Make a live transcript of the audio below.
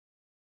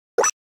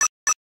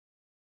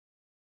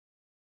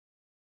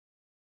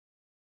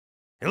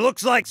It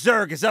looks like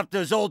Zurg is up to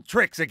his old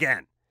tricks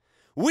again.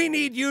 We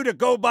need you to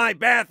go by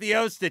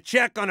Bathios to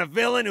check on a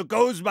villain who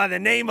goes by the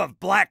name of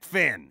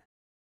Blackfin.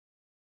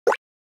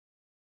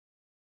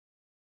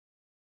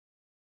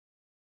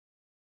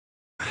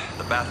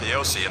 The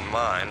Bathiosian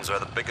mines are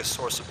the biggest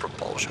source of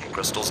propulsion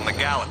crystals in the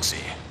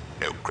galaxy.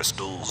 No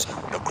crystals,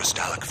 no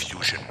crystallic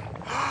fusion.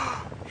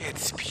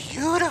 It's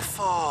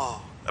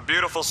beautiful. A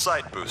beautiful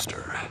sight,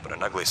 Booster, but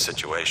an ugly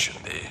situation.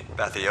 The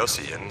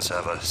Bathiosians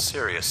have a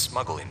serious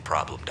smuggling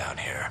problem down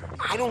here.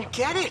 I don't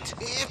get it.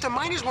 If the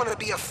miners want to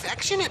be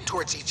affectionate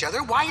towards each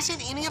other, why is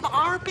it any of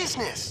our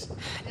business?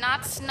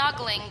 Not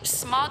snuggling,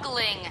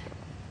 smuggling.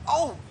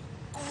 Oh,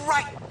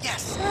 right,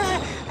 yes.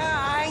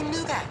 I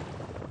knew that.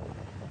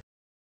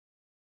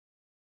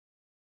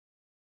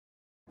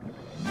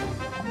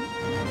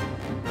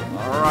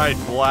 All right,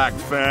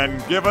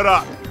 Blackfin, give it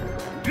up.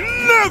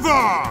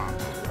 Never!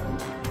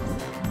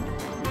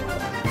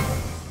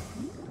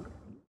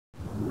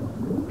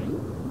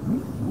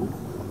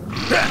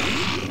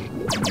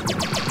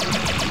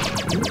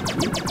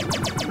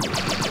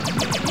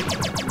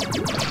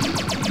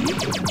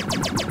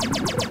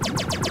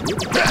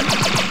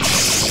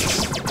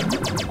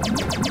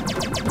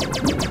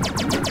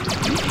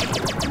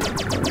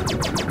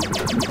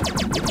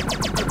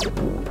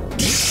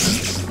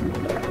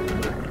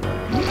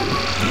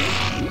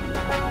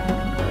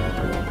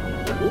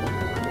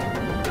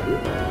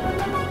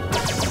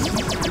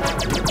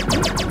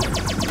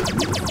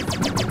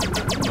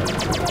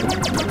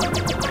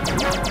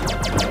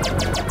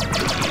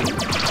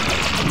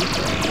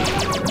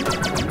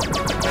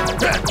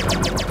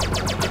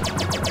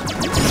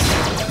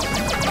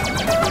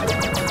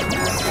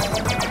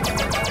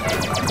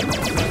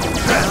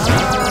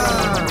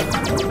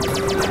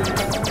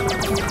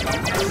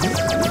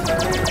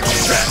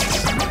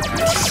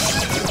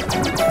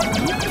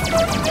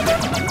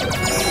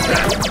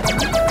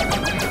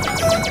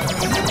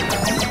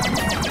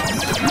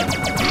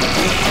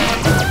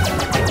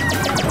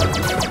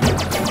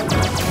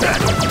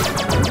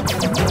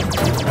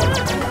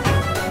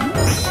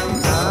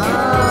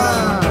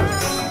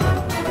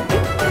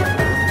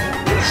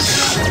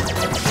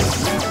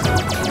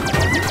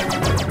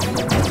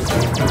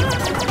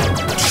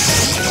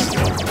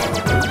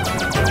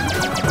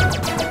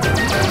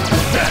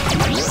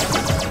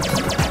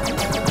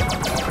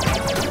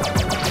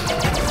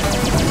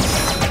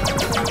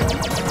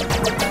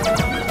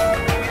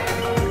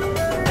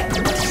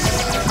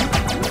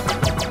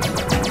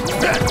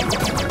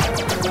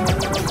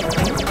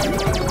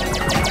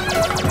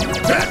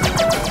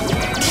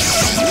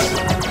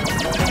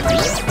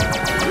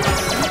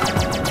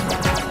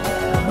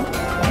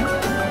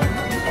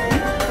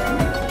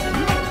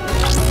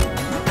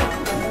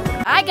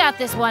 I got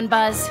this one,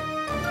 Buzz.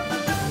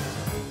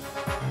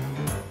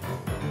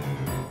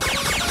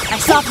 I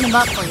softened him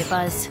up for you,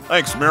 Buzz.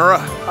 Thanks, Mira.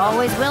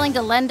 Always willing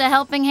to lend a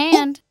helping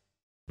hand.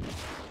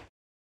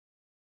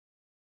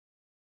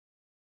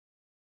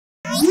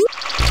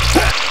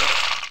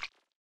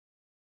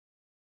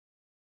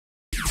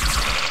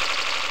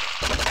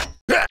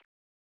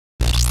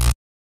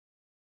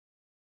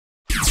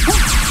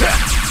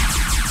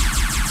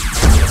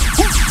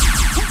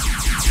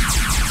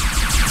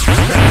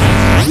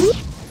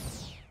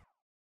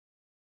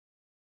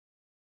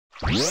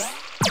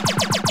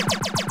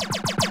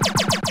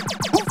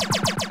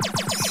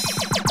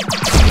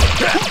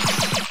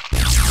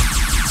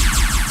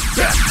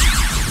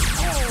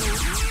 Oh,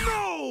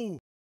 no!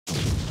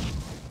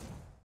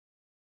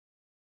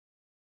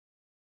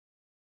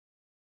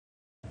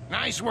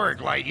 Nice work,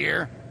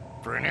 Lightyear,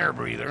 for an air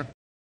breather.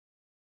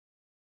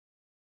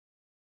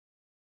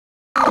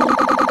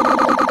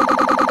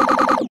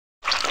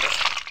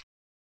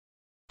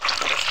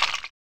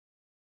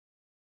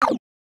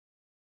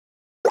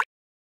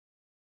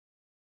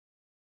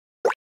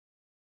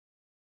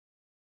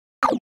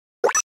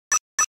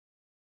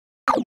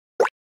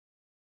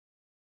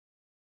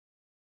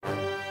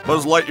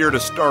 Buzz Lightyear to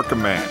Star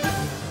Command.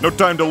 No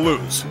time to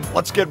lose.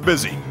 Let's get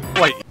busy.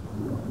 Light.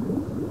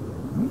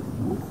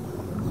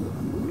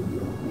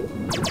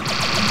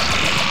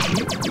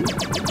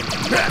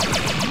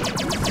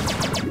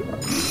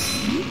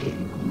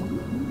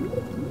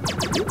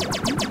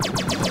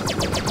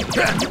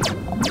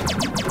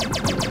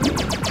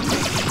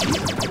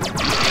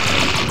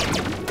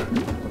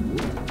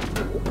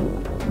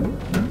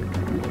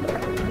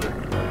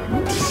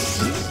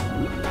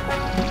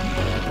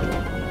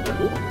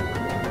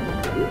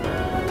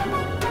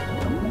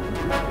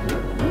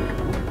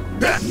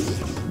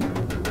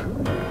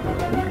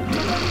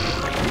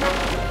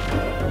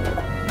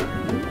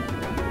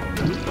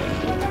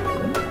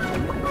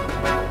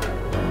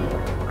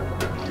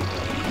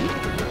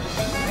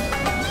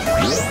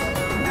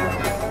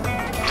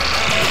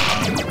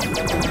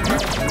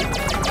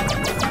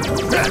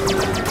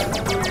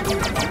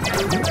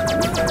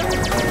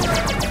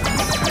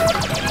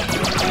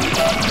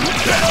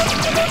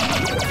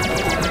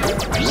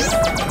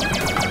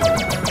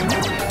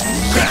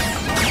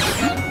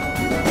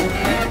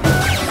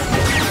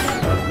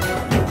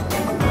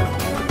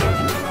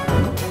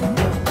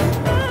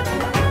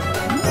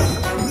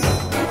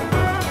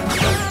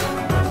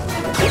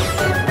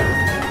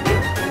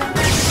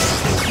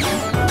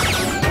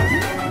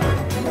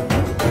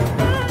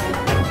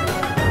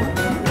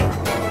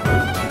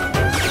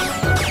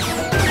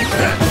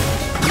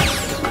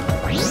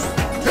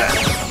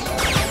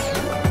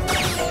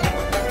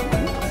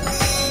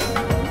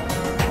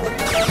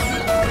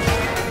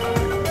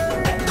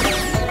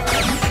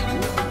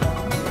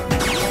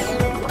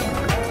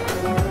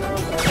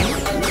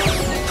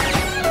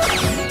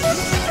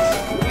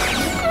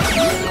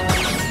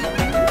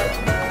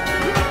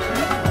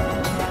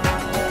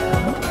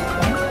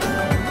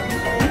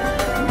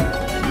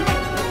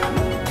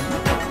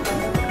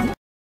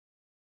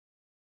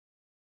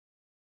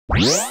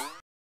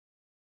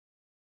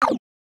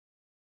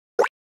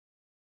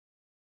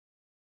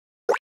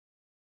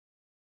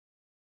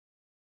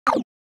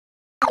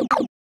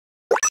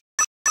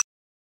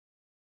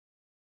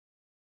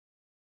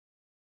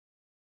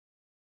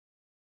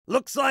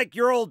 Looks like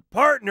your old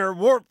partner,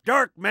 Warp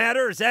Dark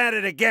Matter, is at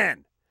it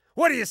again.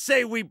 What do you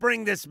say we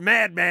bring this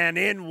madman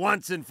in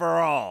once and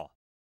for all?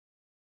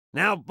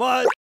 Now,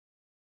 Buzz...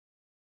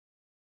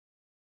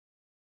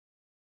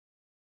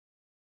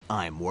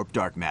 I'm Warp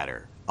Dark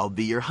Matter. I'll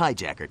be your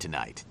hijacker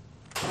tonight.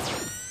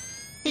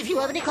 If you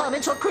have any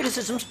comments or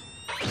criticisms,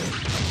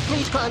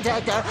 please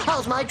contact our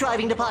How's My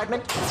Driving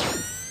department.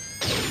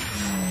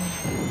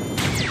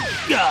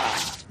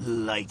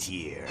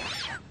 Lightyear.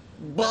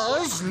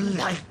 Buzz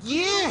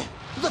Lightyear?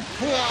 The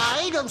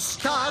pride of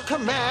Star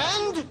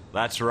Command?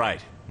 That's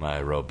right,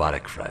 my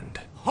robotic friend.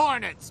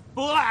 Hornets,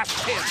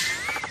 blast him!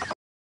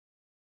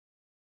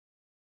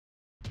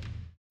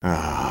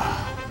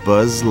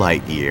 Buzz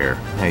Lightyear.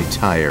 I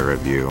tire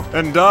of you.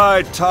 And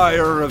I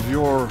tire of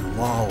your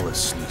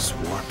lawlessness,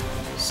 Warp.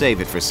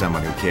 Save it for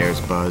someone who cares,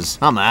 Buzz.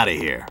 I'm out of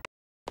here.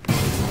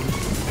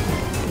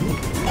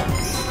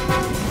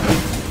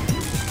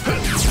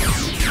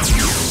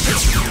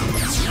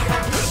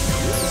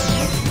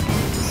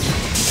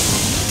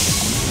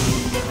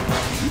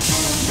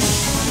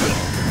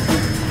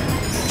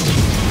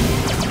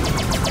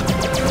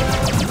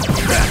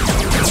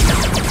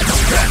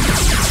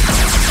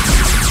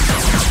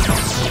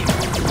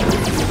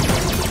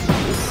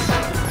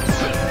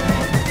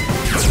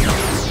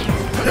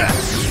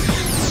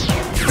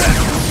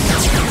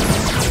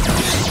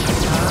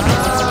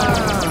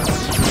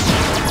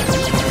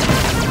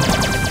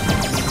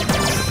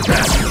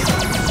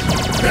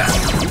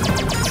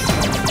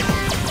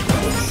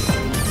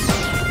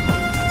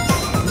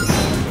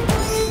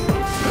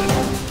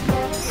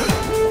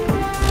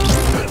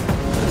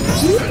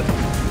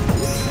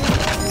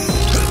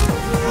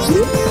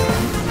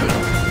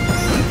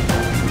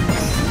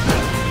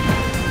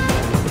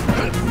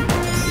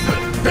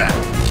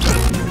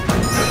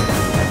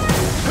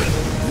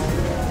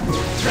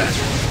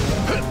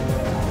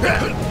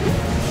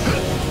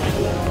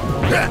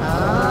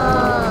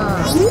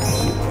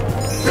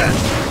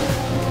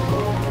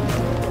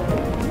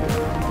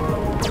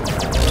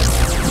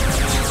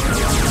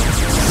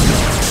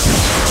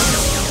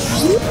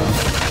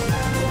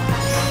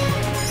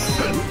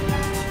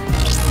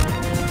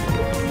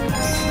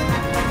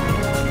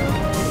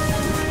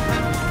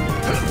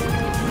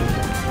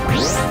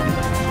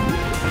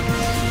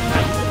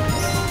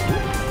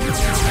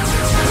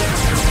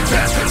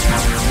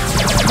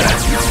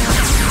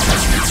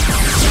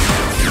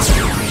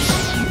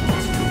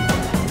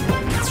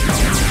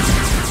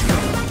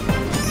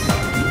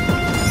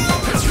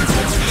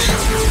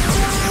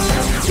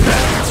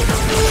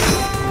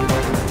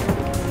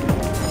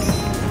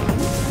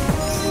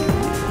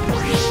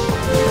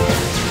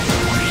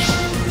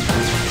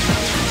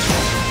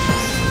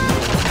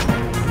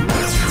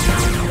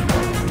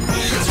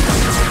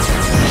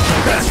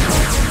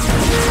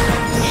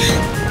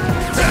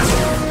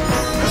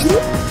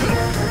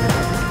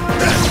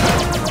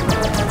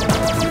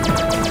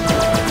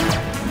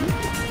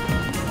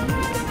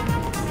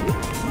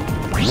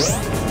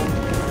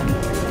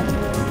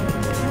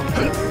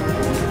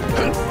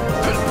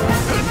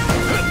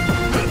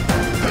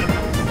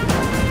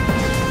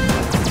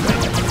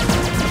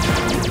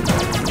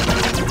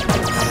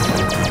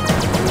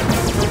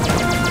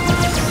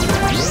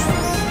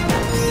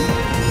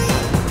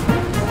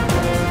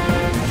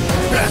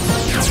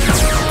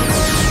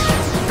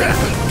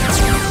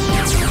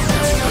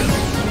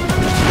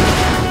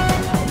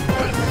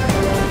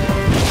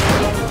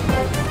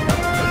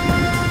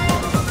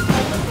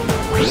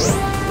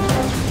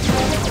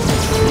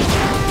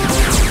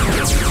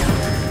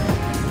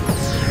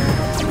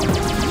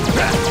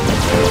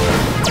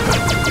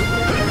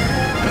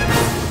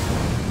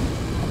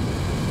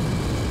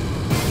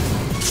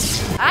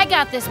 I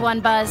got this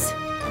one, Buzz.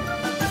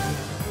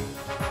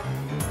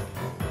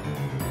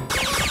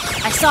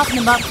 I softened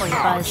him up for you,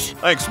 Buzz.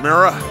 Thanks,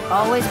 Mira.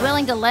 Always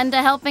willing to lend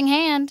a helping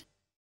hand.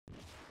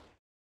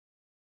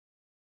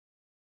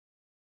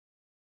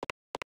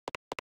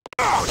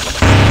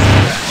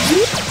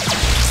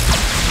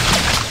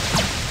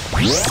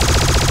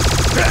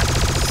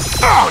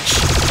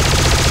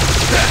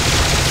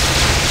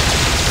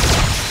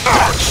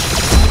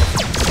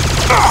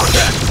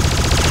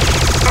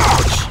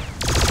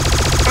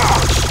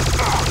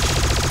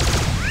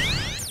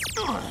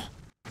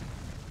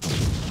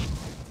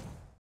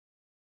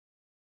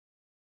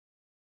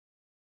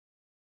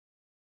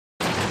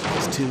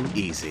 It's too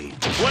easy.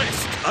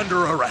 Placed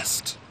under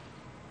arrest.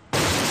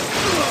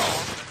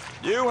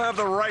 You have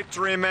the right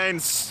to remain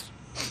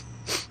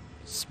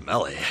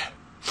smelly.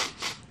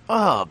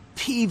 Oh,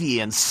 peavy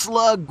and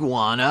slug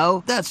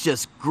guano. That's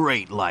just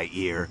great,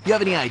 Lightyear. You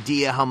have any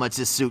idea how much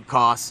this suit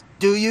costs?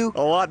 Do you?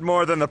 A lot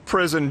more than the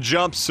prison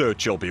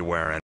jumpsuit you'll be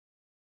wearing.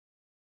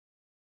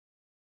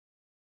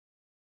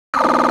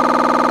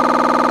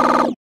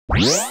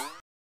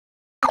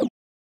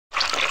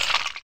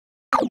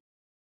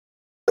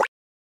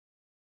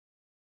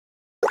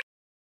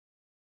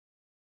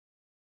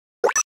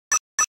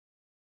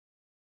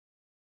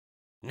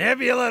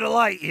 Nebula to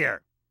Lightyear.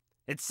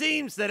 It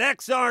seems that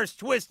XR's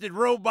twisted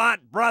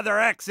robot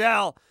brother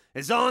XL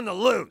is on the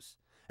loose,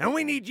 and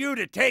we need you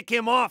to take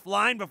him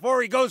offline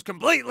before he goes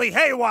completely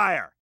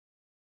haywire.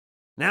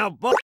 Now,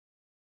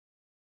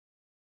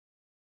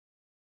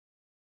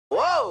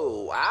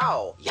 Whoa,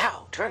 ow,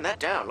 yow, turn that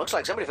down. Looks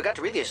like somebody forgot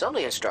to read the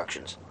assembly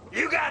instructions.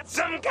 You got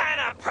some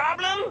kind of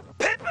problem,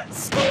 Pippa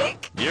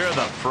Squeak? You're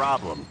the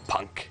problem,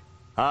 punk.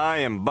 I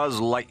am Buzz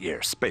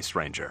Lightyear, Space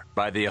Ranger,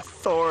 by the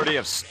authority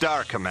of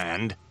Star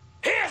Command.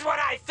 Here's what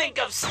I think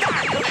of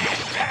Star Command,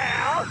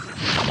 pal!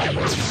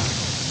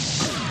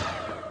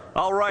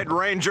 All right,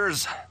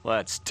 Rangers,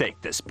 let's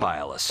take this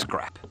pile of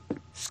scrap.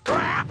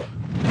 Scrap?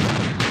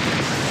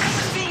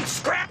 Ever seen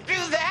scrap do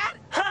that?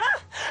 Huh?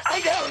 I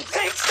don't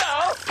think so.